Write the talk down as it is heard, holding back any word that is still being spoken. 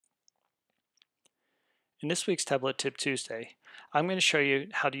In this week's Tableau Tip Tuesday, I'm going to show you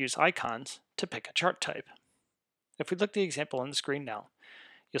how to use icons to pick a chart type. If we look at the example on the screen now,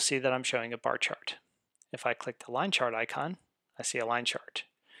 you'll see that I'm showing a bar chart. If I click the line chart icon, I see a line chart.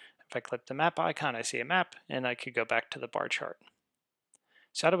 If I click the map icon, I see a map, and I could go back to the bar chart.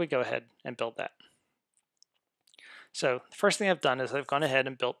 So how do we go ahead and build that? So the first thing I've done is I've gone ahead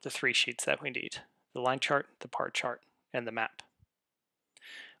and built the three sheets that we need: the line chart, the bar chart, and the map.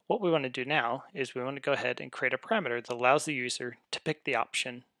 What we want to do now is we want to go ahead and create a parameter that allows the user to pick the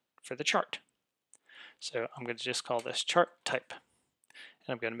option for the chart. So I'm going to just call this chart type,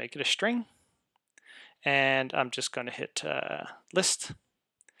 and I'm going to make it a string, and I'm just going to hit list,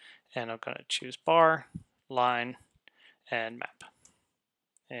 and I'm going to choose bar, line, and map.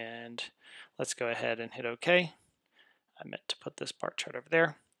 And let's go ahead and hit OK. I meant to put this bar chart over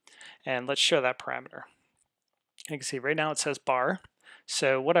there, and let's show that parameter. You can see right now it says bar.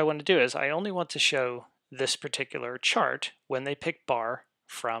 So what I want to do is I only want to show this particular chart when they pick bar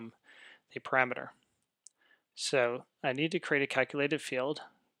from the parameter. So I need to create a calculated field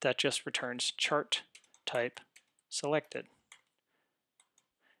that just returns chart type selected.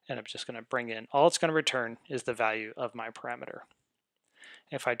 And I'm just going to bring in, all it's going to return is the value of my parameter.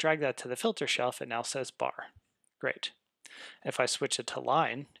 If I drag that to the filter shelf, it now says bar. Great. If I switch it to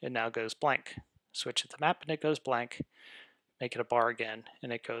line, it now goes blank. Switch it to map and it goes blank. Make it a bar again,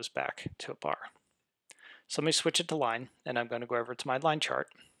 and it goes back to a bar. So let me switch it to line, and I'm going to go over to my line chart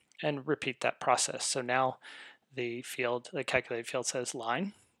and repeat that process. So now the calculated field says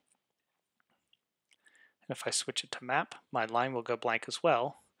line. And if I switch it to map, my line will go blank as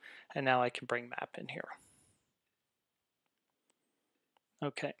well. And now I can bring map in here.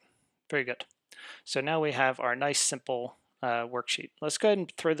 Okay, very good. So now we have our nice simple worksheet. Let's go ahead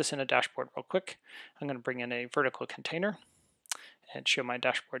and throw this in a dashboard real quick. I'm going to bring in a vertical container and show my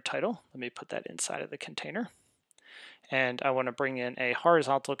dashboard title. Let me put that inside of the container. And I want to bring in a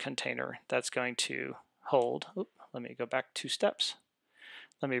horizontal container that's going to hold, let me go back 2 steps.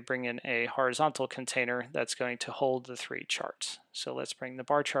 Let me bring in a horizontal container that's going to hold the 3 charts. So let's bring the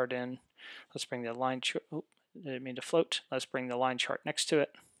bar chart in. Let's bring the line chart, didn't mean to float. Let's bring the line chart next to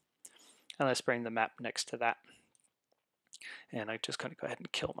it. And let's bring the map next to that. And I'm just going to go ahead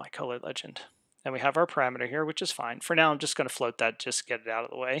and kill my color legend. And we have our parameter here, which is fine. For now, I'm just going to float that just to get it out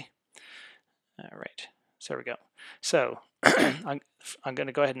of the way. All right, so there we go. So I'm going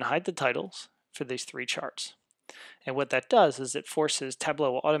to go ahead and hide the titles for these 3 charts. And what that does is it forces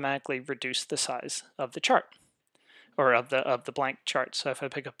Tableau will automatically reduce the size of the chart, or of the blank chart. So if I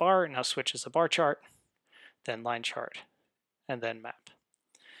pick a bar, it now switches to bar chart, then line chart, and then map.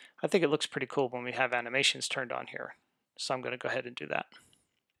 I think it looks pretty cool when we have animations turned on here. So I'm going to go ahead and do that.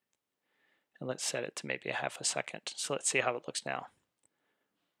 And let's set it to maybe a half a second. So let's see how it looks now.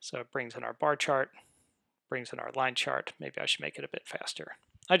 So it brings in our bar chart, brings in our line chart. Maybe I should make it a bit faster.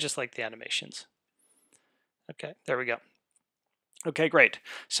 I just like the animations. Okay, there we go. Okay, great.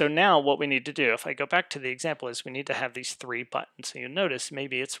 So now what we need to do, if I go back to the example, is we need to have these 3 buttons. So you'll notice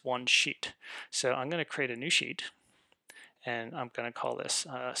maybe it's one sheet. So I'm going to create a new sheet, and I'm going to call this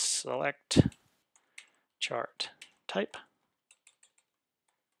select chart type.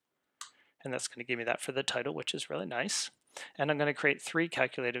 And that's going to give me that for the title, which is really nice. And I'm going to create 3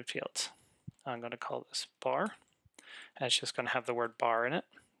 calculated fields. I'm going to call this bar, and it's just going to have the word bar in it.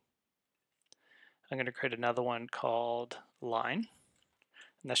 I'm going to create another one called line,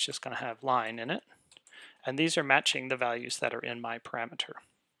 and that's just going to have line in it. And these are matching the values that are in my parameter.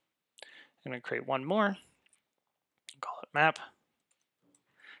 I'm going to create one more, call it map,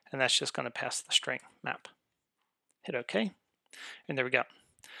 and that's just going to pass the string map. Hit OK, and there we go.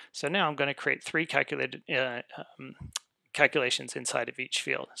 So now I'm going to create 3 calculated calculations inside of each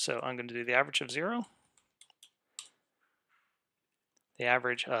field. So I'm going to do the average of 0, the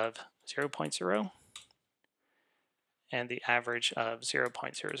average of 0.0, and the average of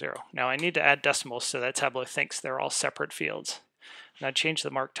 0.00. Now I need to add decimals so that Tableau thinks they're all separate fields. Now change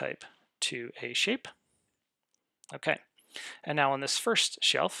the mark type to a shape. Okay, and now on this first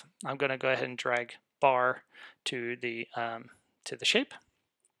shelf, I'm going to go ahead and drag bar to the shape.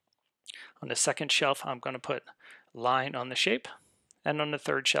 On the second shelf, I'm going to put line on the shape, and on the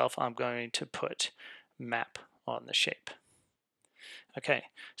third shelf, I'm going to put map on the shape. Okay,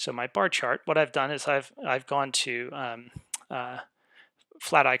 so my bar chart, what I've done is I've gone to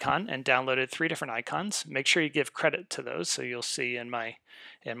Flat Icon and downloaded 3 different icons. Make sure you give credit to those. So you'll see in my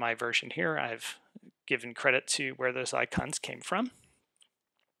version here, I've given credit to where those icons came from.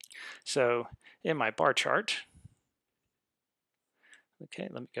 So in my bar chart, okay,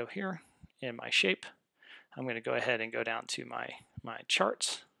 let me go here. In my shape, I'm going to go ahead and go down to my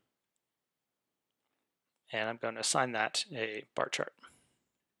charts. and I'm going to assign that a bar chart.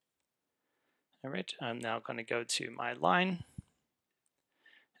 All right, I'm now going to go to my line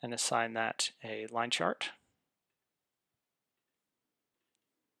and assign that a line chart.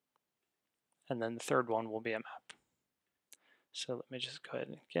 And then the third one will be a map. So let me just go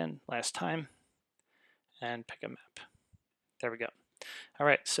ahead again, last time, and pick a map. There we go. All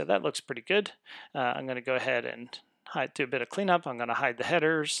right, so that looks pretty good. I'm going to go ahead and do a bit of cleanup. I'm going to hide the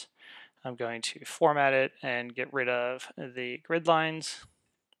headers. I'm going to format it and get rid of the grid lines.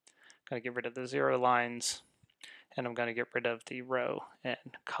 I'm going to get rid of the 0 lines, and I'm going to get rid of the row and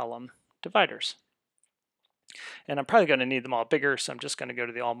column dividers. And I'm probably going to need them all bigger, so I'm just going to go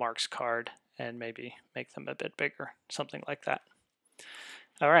to the all marks card and maybe make them a bit bigger, something like that.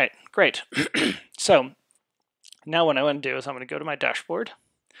 All right, great. So now what I want to do is I'm going to go to my dashboard,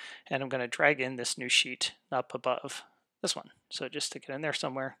 and I'm going to drag in this new sheet up above this one. So just stick it in there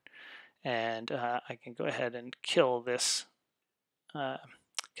somewhere, and I can go ahead and kill this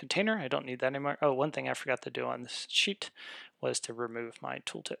container. I don't need that anymore. Oh, one thing I forgot to do on this sheet was to remove my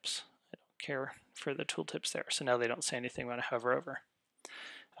tooltips. I don't care for the tooltips there, so now they don't say anything when I hover over.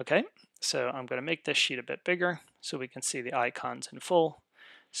 Okay, so I'm going to make this sheet a bit bigger so we can see the icons in full.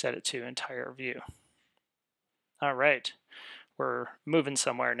 Set it to entire view. All right, we're moving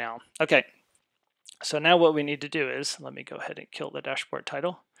somewhere now. Okay, so now what we need to do is, let me go ahead and kill the dashboard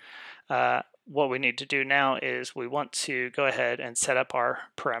title. What we need to do now is we want to go ahead and set up our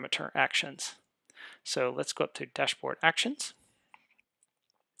parameter actions. So let's go up to dashboard actions,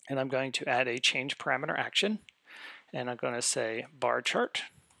 and I'm going to add a change parameter action, and I'm going to say bar chart.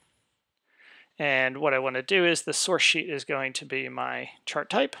 And what I want to do is the source sheet is going to be my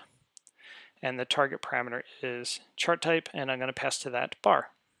chart type, and the target parameter is chart type, and I'm going to pass to that bar.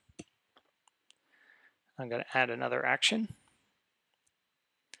 I'm going to add another action,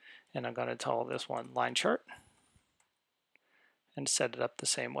 and I'm going to call this one line chart and set it up the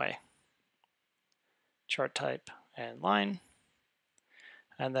same way. Chart type and line,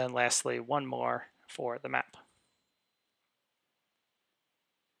 and then lastly one more for the map.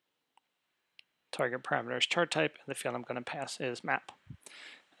 Target parameter is chart type, and the field I'm going to pass is map.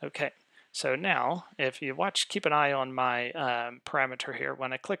 Okay, so now if you watch, keep an eye on my parameter here.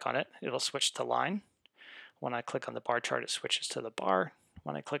 When I click on it, it'll switch to line. When I click on the bar chart, it switches to the bar.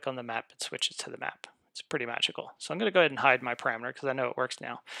 When I click on the map, it switches to the map. It's pretty magical. So I'm going to go ahead and hide my parameter because I know it works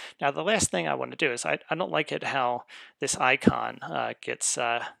now. Now the last thing I want to do is I don't like it how this icon gets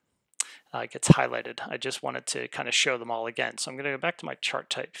highlighted. I just wanted to kind of show them all again. So I'm going to go back to my chart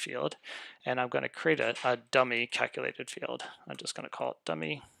type field, and I'm going to create a dummy calculated field. I'm just going to call it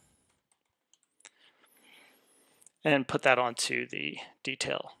dummy and put that onto the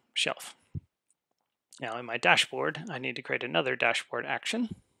detail shelf. Now in my dashboard, I need to create another dashboard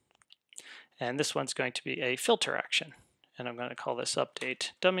action, and this one's going to be a filter action, and I'm going to call this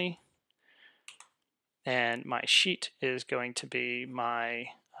update dummy, and my sheet is going to be my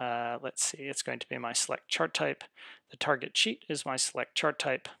let's see, it's going to be my select chart type. The target sheet is my select chart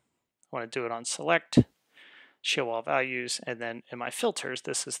type. I want to do it on select, show all values, and then in my filters,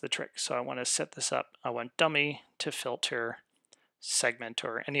 this is the trick. So I want to set this up. I want dummy to filter segment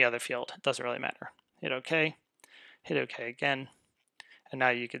or any other field. It doesn't really matter. Hit OK, hit OK again, and now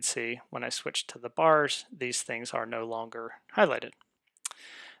you can see when I switch to the bars, these things are no longer highlighted.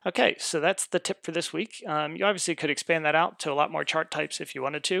 Okay, so that's the tip for this week. You obviously could expand that out to a lot more chart types if you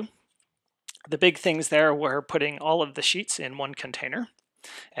wanted to. The big things there were putting all of the sheets in one container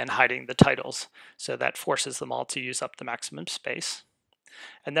and hiding the titles. So that forces them all to use up the maximum space.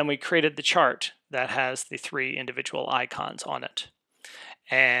 And then we created the chart that has the 3 individual icons on it.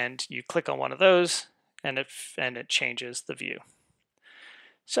 And you click on one of those, and it changes the view.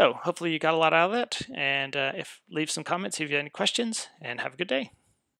 So hopefully you got a lot out of it, and leave some comments if you have any questions, and have a good day.